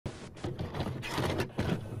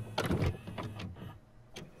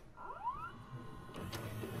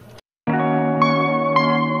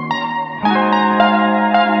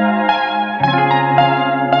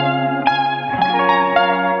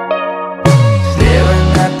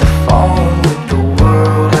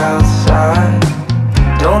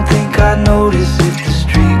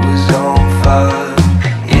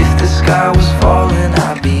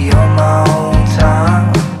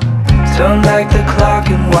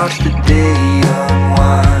watch the day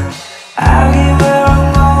unwind. I'll get where I'm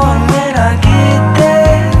going when I get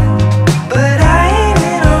there, but I ain't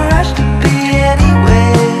in a rush to be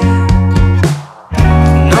anywhere.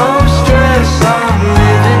 No stress, I'm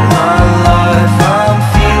living my life. I'm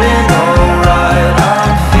feeling alright,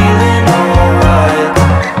 I'm feeling alright.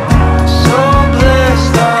 So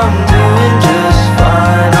blessed, I'm doing just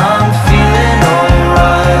fine. I'm feeling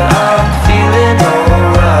alright, I'm feeling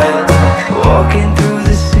alright. Walking through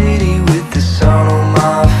the city with the sun on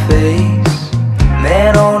my face.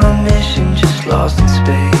 Man on a mission, just lost in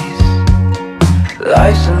space.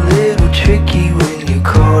 Life's a little tricky when you're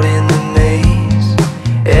caught in the maze.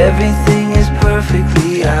 Everything is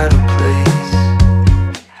perfectly out of place.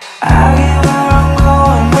 I get where I'm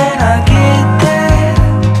going when I get there,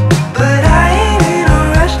 but I ain't in a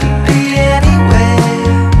rush to be anywhere.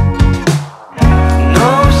 No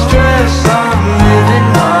stress, I'm living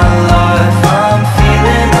my life. I'm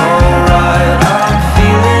feeling alright, I'm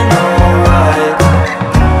feeling alright.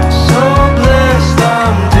 So blessed,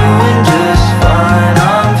 I'm doing just fine.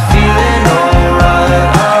 I'm feeling alright,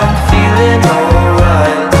 I'm feeling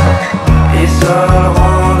alright. It's all I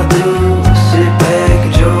wanna do, sit back,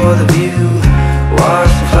 enjoy the view,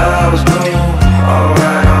 watch the flowers bloom.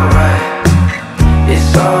 Alright, alright.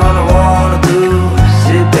 It's all I wanna do,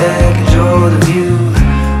 sit back, enjoy the view,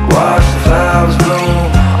 watch the flowers bloom.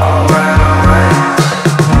 Alright, alright.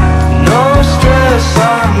 No stress,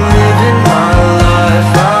 I'm living my life.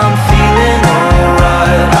 I'm feeling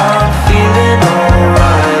alright, I'm feeling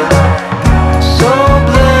alright. So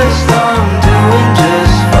blessed, I'm doing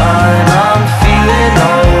just fine. I'm feeling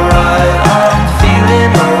alright, I'm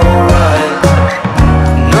feeling alright.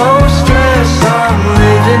 No stress, I'm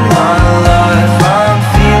living my life. I'm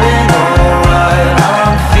feeling alright,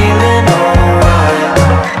 I'm feeling alright.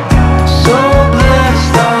 So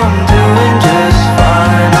blessed, I'm doing just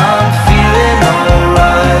fine. I'm feeling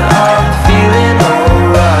alright, I'm feeling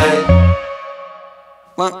alright.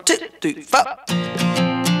 1, 2, 3, 4.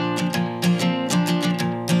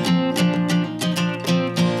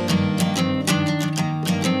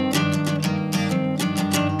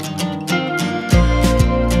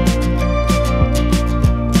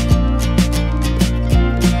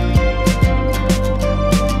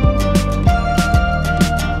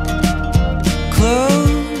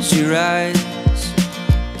 Close your eyes,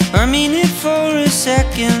 I mean it for a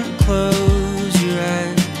second. Close your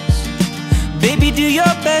eyes, baby, do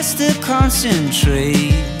your best to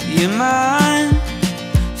concentrate your mind.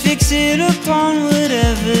 Fix it upon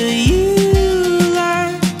whatever you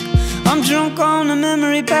like. I'm drunk on a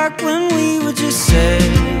memory back when we were just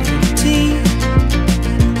 17,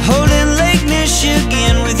 holding Lake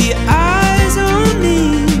Michigan with your eyes on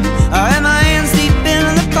me. I had my hands deep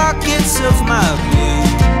in the pockets of my blue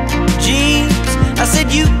jeans. I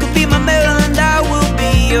said you could be my Mel and I will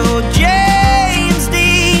be your James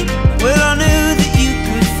Dean. Well, I knew that you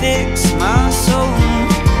could fix my soul.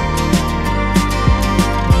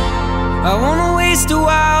 I wanna waste a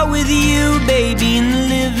while with you, baby, in the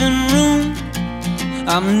living room.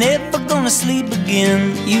 I'm never gonna sleep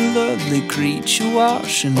again. You lovely creature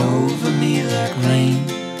washing over me like rain,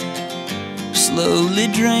 slowly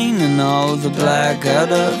draining all the black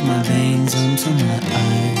out of my veins until my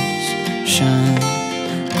eyes shine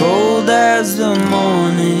cold as the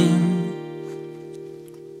morning.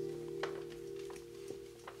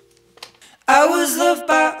 I was loved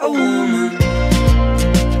by a woman,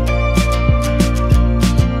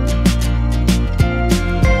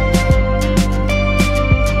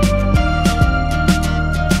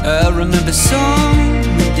 I remember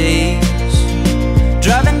summer days,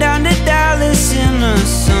 driving down to Dallas in a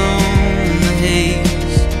summer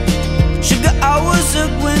haze. Sugar, I was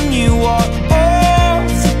up when you walked off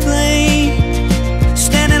the plane,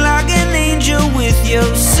 standing like an angel with your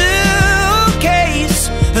suitcase,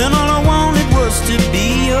 and all I wanted was to be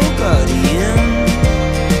your guardian.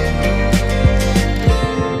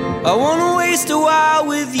 I wanna waste a while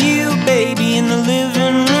with you, baby, in the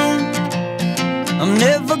living room. I'm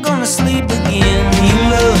never gonna sleep again. You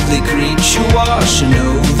lovely creature washing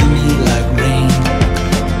over me like rain,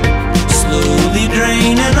 slowly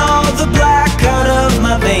draining all the black out of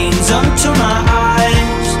my veins until my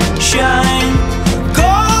eyes shine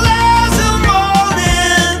cold as the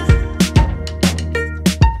morning.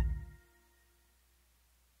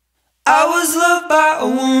 I was loved by a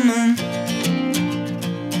woman,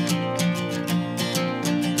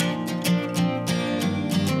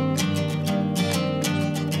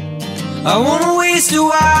 I wanna waste a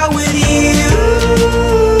while with you.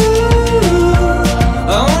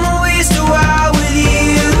 I wanna waste a while with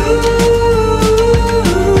you.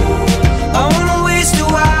 I wanna waste a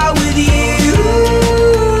while.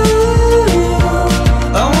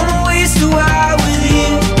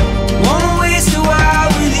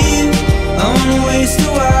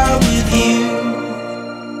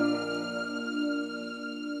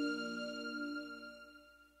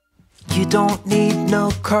 You don't need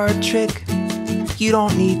no card trick, you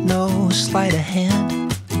don't need no sleight of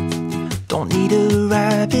hand. Don't need a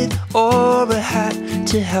rabbit or a hat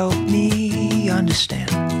to help me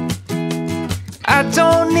understand. I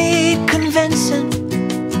don't need convincing,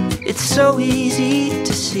 it's so easy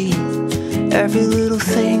to see. Every little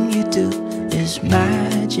thing you do is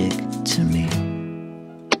magic to me.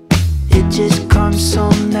 It just comes so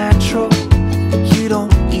natural, you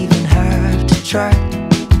don't even have to try.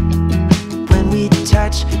 When we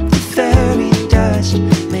touch, the fairy dust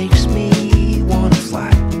makes me wanna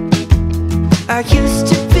fly. I used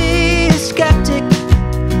to be a skeptic,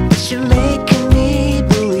 but you're making me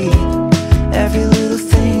believe. Every little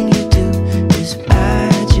thing you do is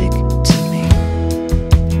magic to me.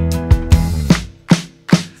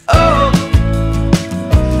 Oh,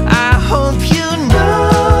 I hope you know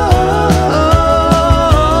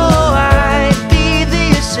I'd be the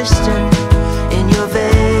assistant in your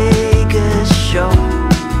Vegas show.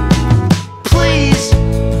 Please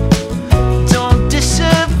don't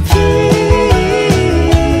disappear,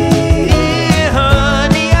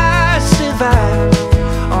 honey. I survived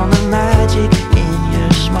on the magic in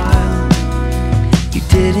your smile. You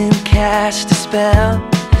didn't cast a spell,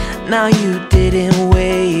 now you didn't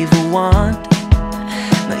wave a wand.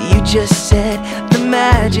 Now you just said the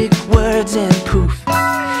magic words and poof,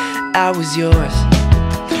 I was yours.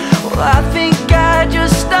 Well, I think I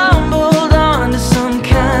just stumbled onto some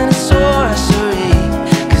kind of sorcery,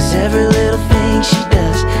 'cause every little thing she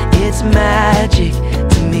does, it's magic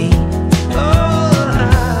to me.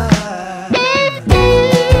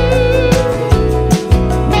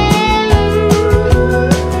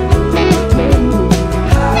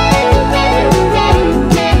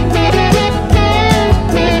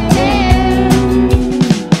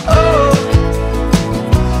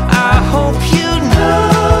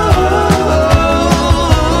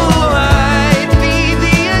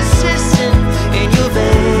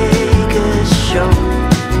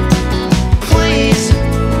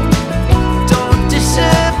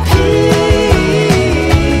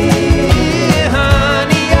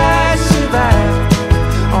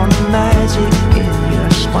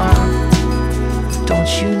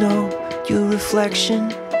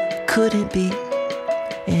 Reflection couldn't be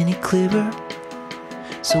any clearer.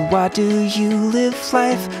 So why do you live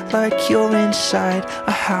life like you're inside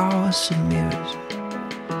a house of mirrors?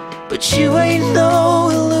 But you ain't no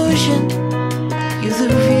illusion, you're the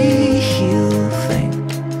real thing.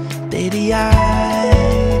 Baby,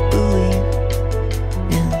 I believe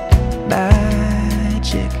in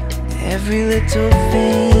magic. Every little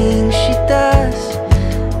thing she does,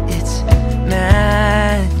 it's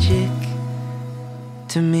magic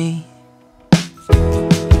to me.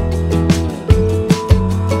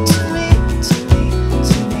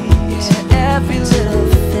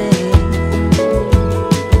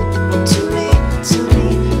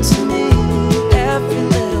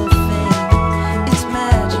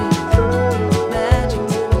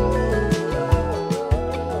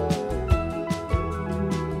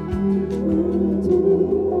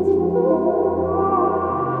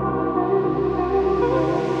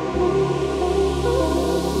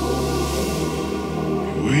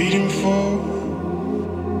 Waiting for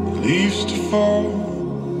the leaves to fall,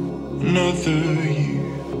 another year,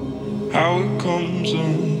 how it comes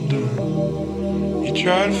undone. You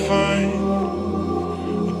try to find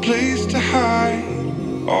a place to hide,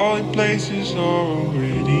 all the places are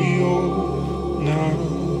already old now.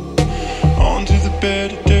 Onto the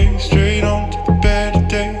better days, straight onto the better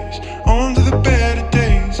days, onto the better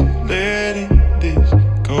days, letting this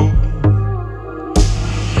go.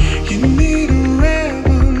 You need a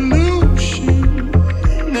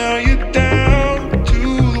now you're down to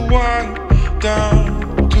the wire, down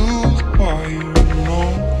to the wire, no.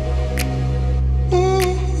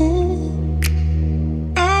 Ooh,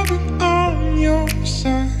 I'll be on your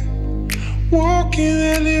side, walking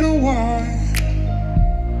that little wire.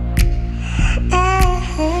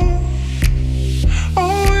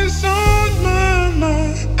 Always on my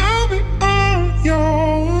mind, I'll be on your.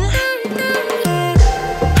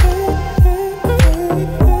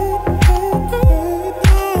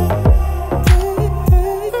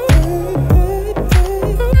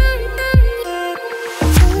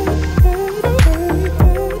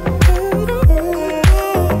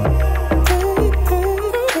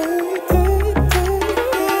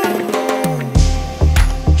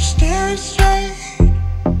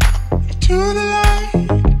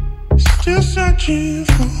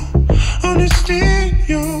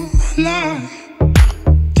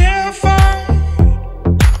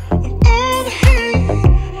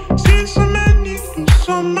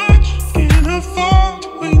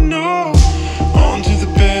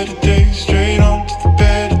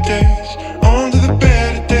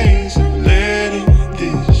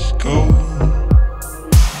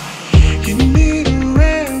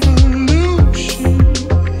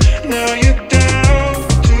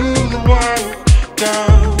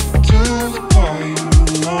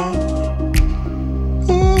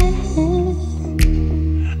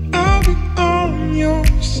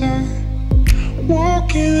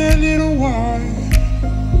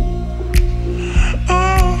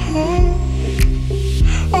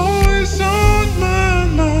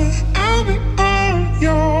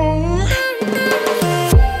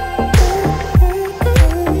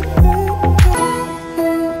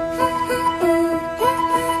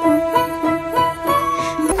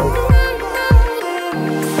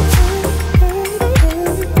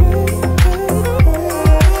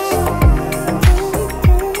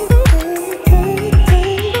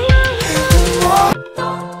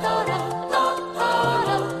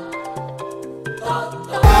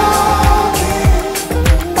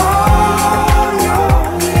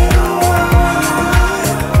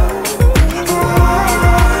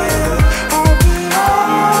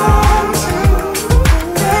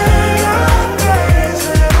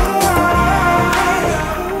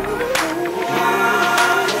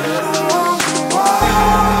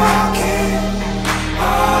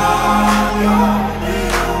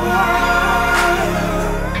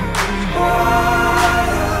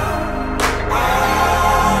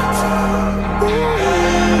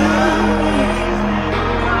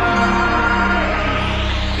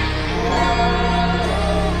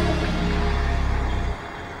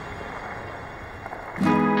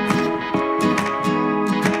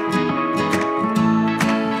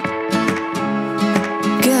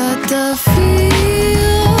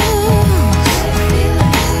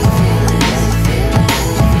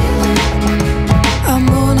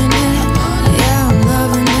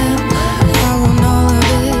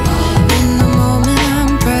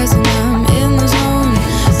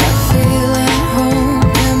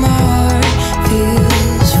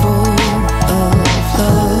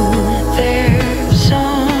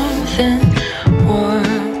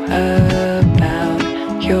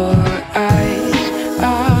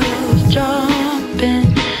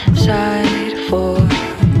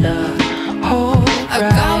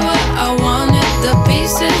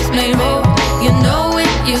 pieces made whole. You know when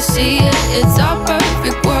you see it, it's our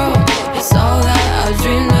perfect world. It's all that I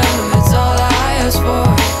dreamed of, it's all I asked for.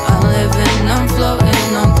 I'm living, I'm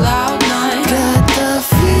floating on cloud nine. Got the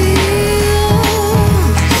feels,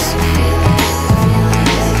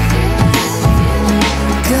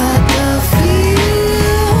 got the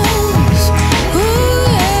feels, ooh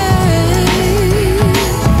yeah.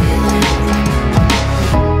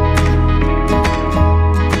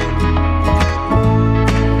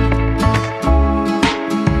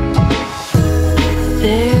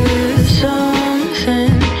 There's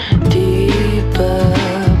something deep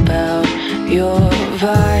about your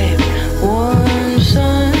vibe. Warm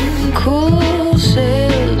sun, cool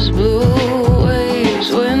sails, blue waves,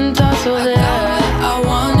 wind tossed there. I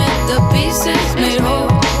wanted, the pieces made whole.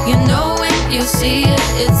 You know when you see it,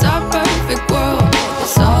 it's our perfect world.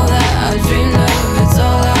 It's all that I dreamed of, it's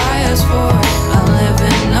all I asked for. I'm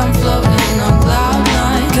living, I'm floating on cloud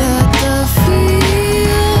nine. Got the feels,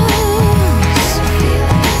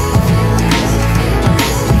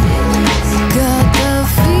 got the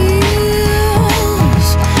feels,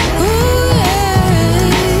 ooh yeah.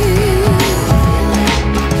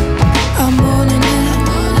 I'm owning it,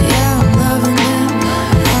 yeah, I'm loving it.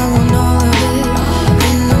 I want all of it.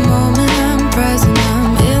 In the moment I'm present,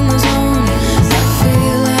 I'm in the zone. I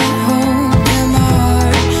feel at home and my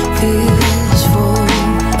heart feels full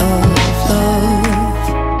of love.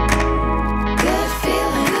 Good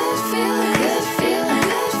feeling, good feeling, good feeling,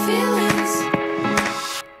 good feelings.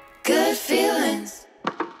 Good feelings.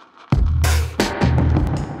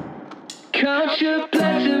 Count your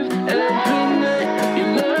blessings every night. You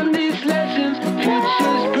learn these lessons.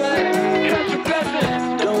 Future's bright. Count your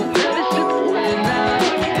blessings. Don't let it slip away now.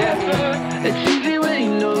 Yeah, it's easy when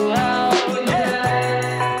you know how. Yeah.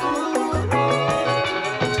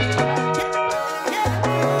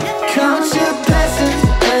 Count your blessings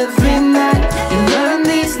every night. You learn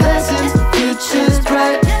these lessons. Future's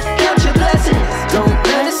bright. Count your blessings. Don't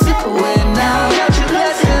let it slip away now. Count your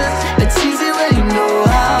blessings. It's easy when you know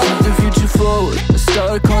how. The future forward, a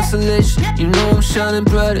star constellation. You know I'm shining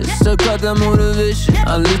brighter, still got that motivation.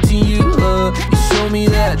 I look to you, you show me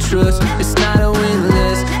that trust. It's not a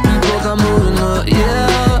win-less, we both are moving up,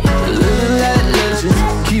 yeah. Living like legends,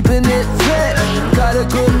 keeping it fresh. Got a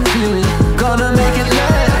good feeling, gonna make it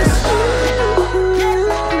last.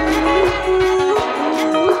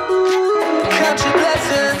 Count your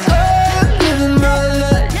blessings. Oh, living my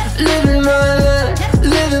life, living my life,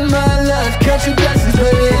 living my life. Count your blessings,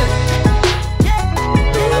 baby.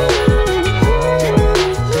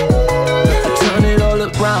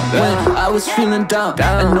 When I was feeling down,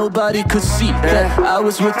 and nobody could see that I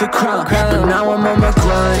was worth the crown. But now I'm on my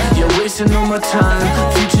grind, you're wasting all my time.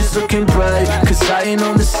 Future's looking bright, cause I ain't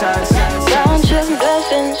on the side. Count your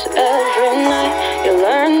blessings every night. You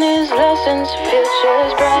learn these lessons.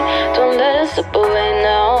 Future's bright. Don't let it slip away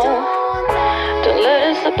now. Don't let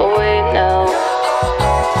it slip away now.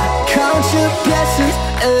 Count your blessings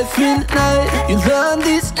every night. You learn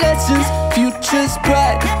these lessons. Future's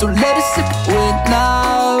bright. Don't let it slip away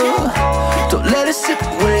now. Don't let it slip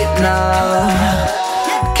away now.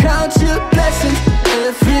 Count your blessings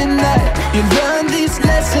every night. You learn these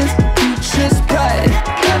lessons. Future's bright.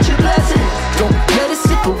 Count your blessings. Don't let it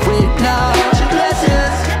slip away now. Count your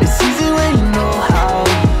blessings. It's easy when you know how.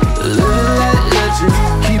 Living like legends,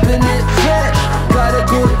 keeping it fresh. Got a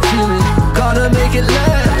good feeling, gonna make it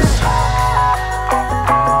last.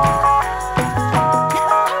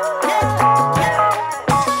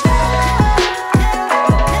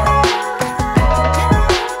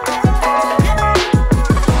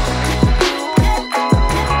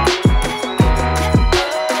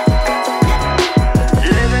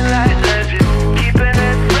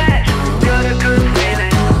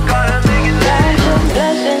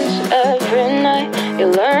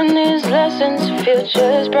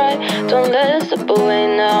 Future's bright. Don't let it slip away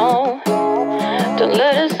now. Don't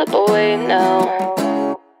let it slip away now.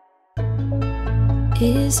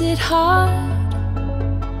 Is it hard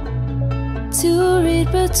to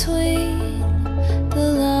read between the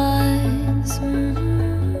lines?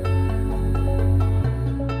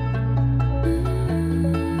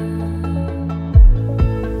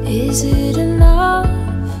 Is it enough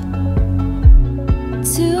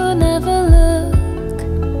to never look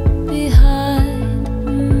behind?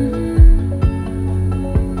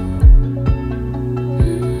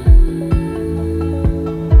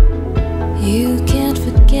 You can't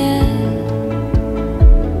forget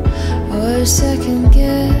or second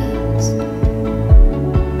guess,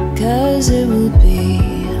 'cause it will be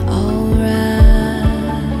alright.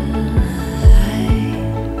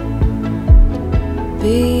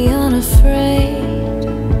 Be unafraid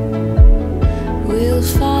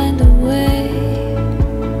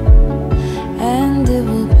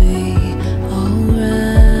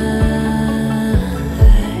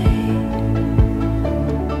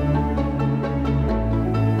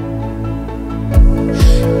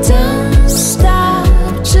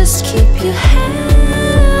your head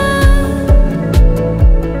up.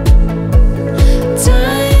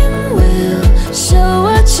 Time will show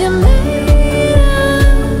what you're made of.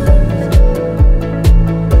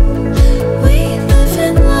 We live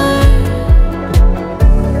and learn,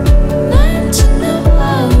 learn to know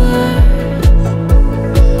our worth.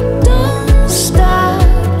 Don't stop,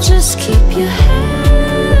 just keep your head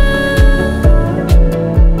up.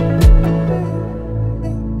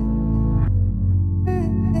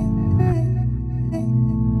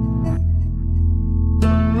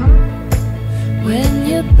 When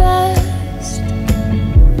your best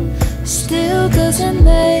still doesn't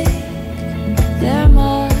make their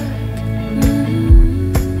mark.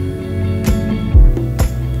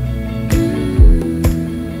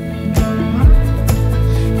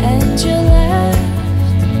 And you're left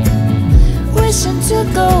wishing to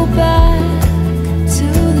go back to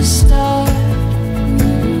the start.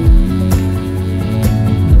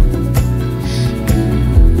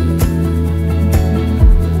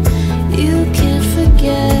 You can't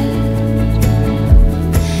forget,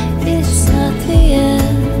 it's not the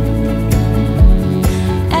end,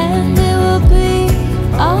 and it will be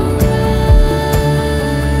alright.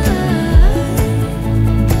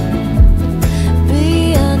 Be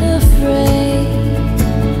unafraid,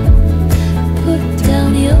 put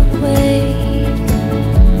down your weight,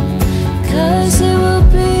 'cause it will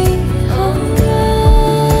be alright.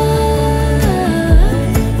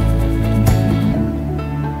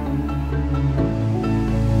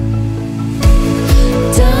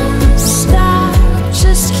 Don't stop,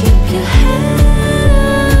 just keep your head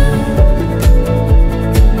up.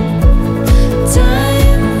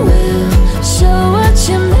 Time will show what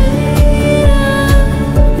you're made of.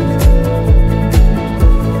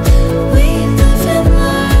 We live and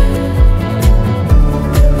learn,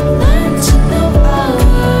 learn to know our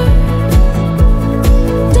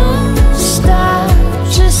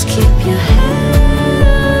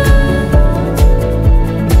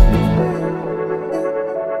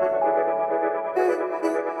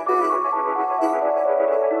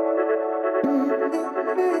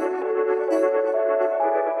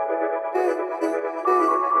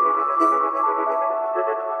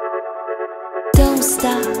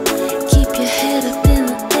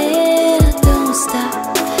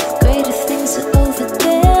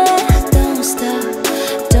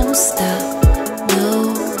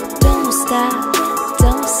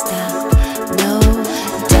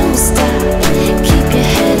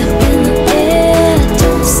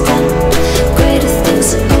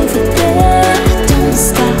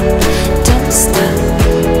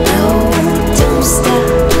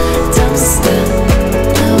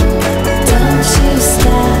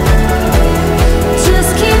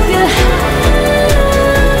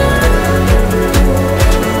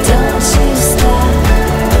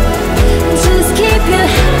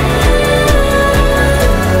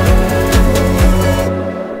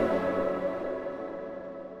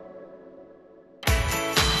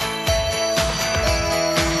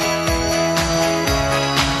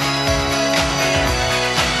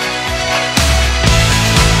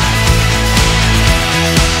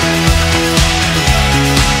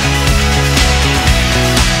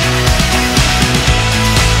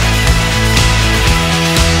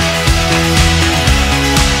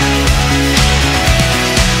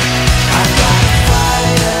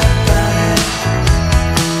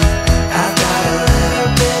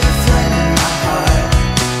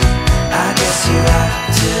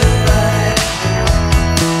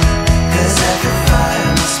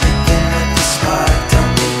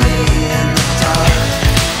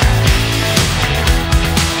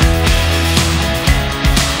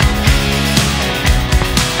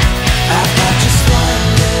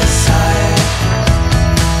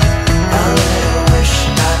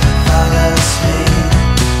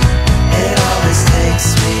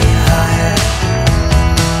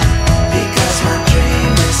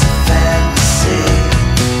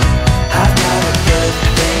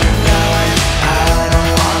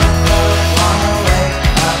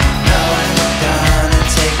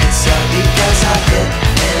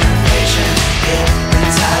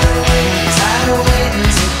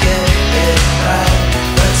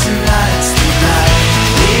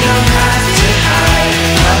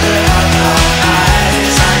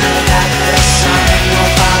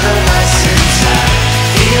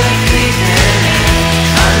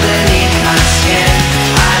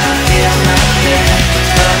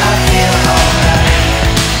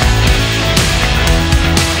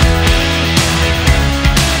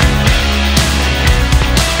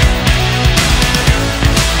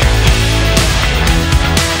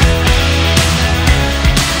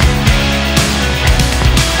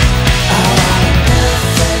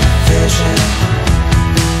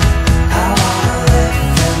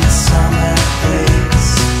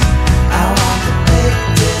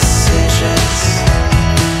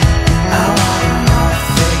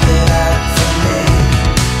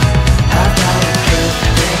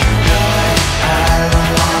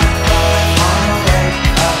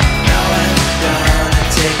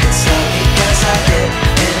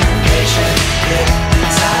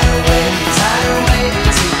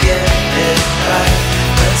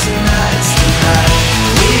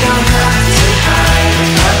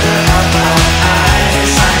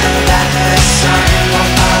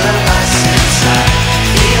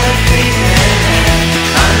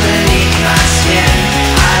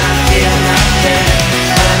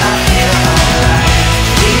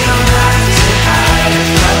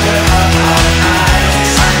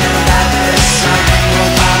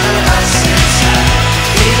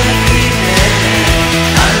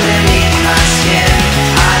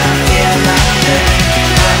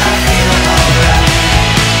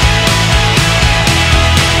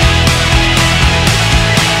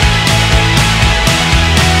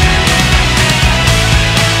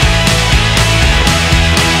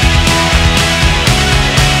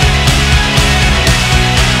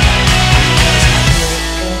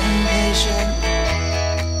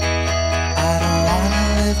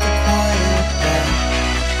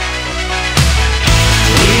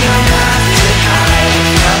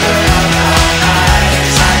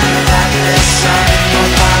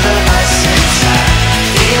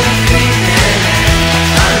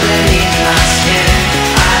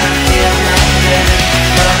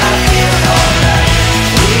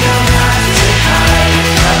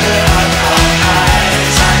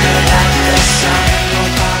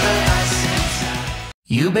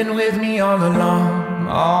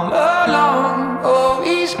all along,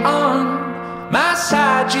 always on my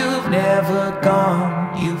side. You've never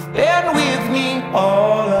gone, you've been with me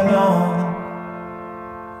all along.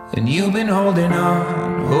 And you've been holding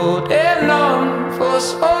on for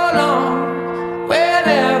so long. When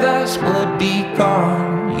others would be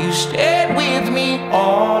gone, you stayed with me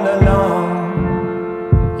all along.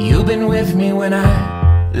 You've been with me when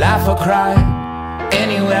I laugh or cry.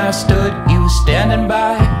 Anywhere I stood, you were standing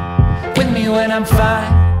by. With me when I'm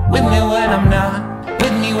fine, with me when I'm not,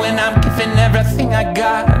 with me when I'm giving everything I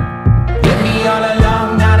got. With me all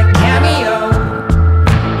along, not a cameo.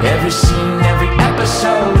 Every scene, every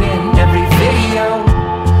episode, in every video.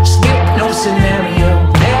 Skip no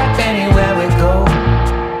scenario, there anywhere we go.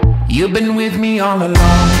 You've been with me all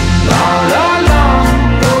along, all along.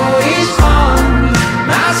 Always on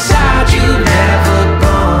my side, you've never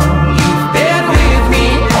gone. You've been with me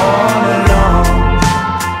all along.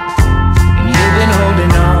 And you've been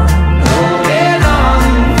holding on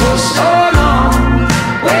for so long.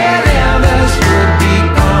 When others would be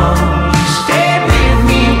gone, you stayed with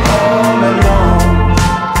me all along.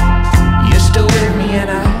 You're still with me and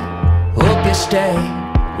I hope you stay.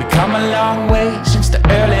 We come a long way since the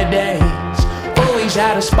early days. Always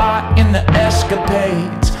had a spot in the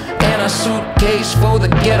escapades, and a suitcase for the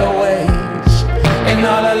getaways. And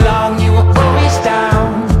all along you were always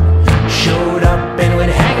down. Showed up and would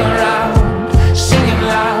hang around, singing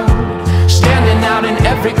loud, standing out in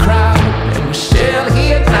every crowd. And we're still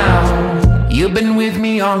here now. You've been with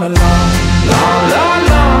me all along, all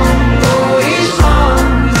along. Always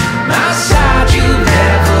on my side, you've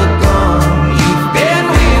never gone. You've been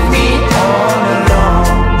with me all along.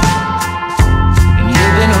 And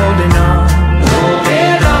you've been holding on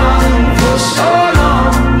for so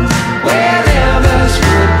long. When others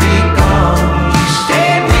would be gone, you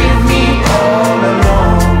stayed with me all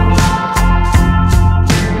along.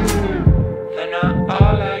 They're not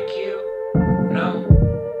all like you, no.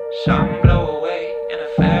 Some blow away in a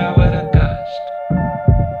fair weather gust,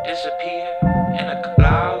 disappear in a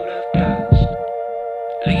cloud of dust,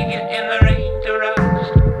 leave you in the rain to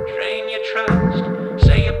rust, drain your trust.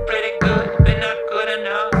 Say you're pretty good, but not good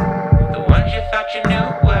enough. The ones you thought you knew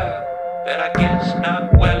well, but I guess not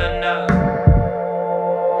well enough.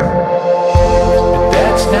 But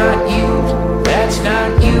that's not you, that's not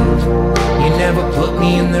you. You never put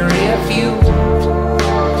me in the rear view.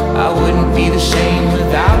 I wouldn't be the same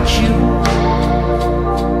without you.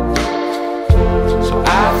 So I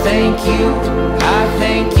thank you, I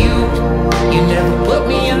thank you. You never put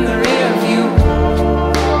me in the rear view,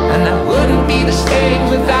 and I wouldn't be the same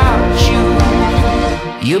without you.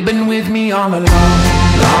 You've been with me all along,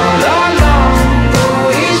 all along.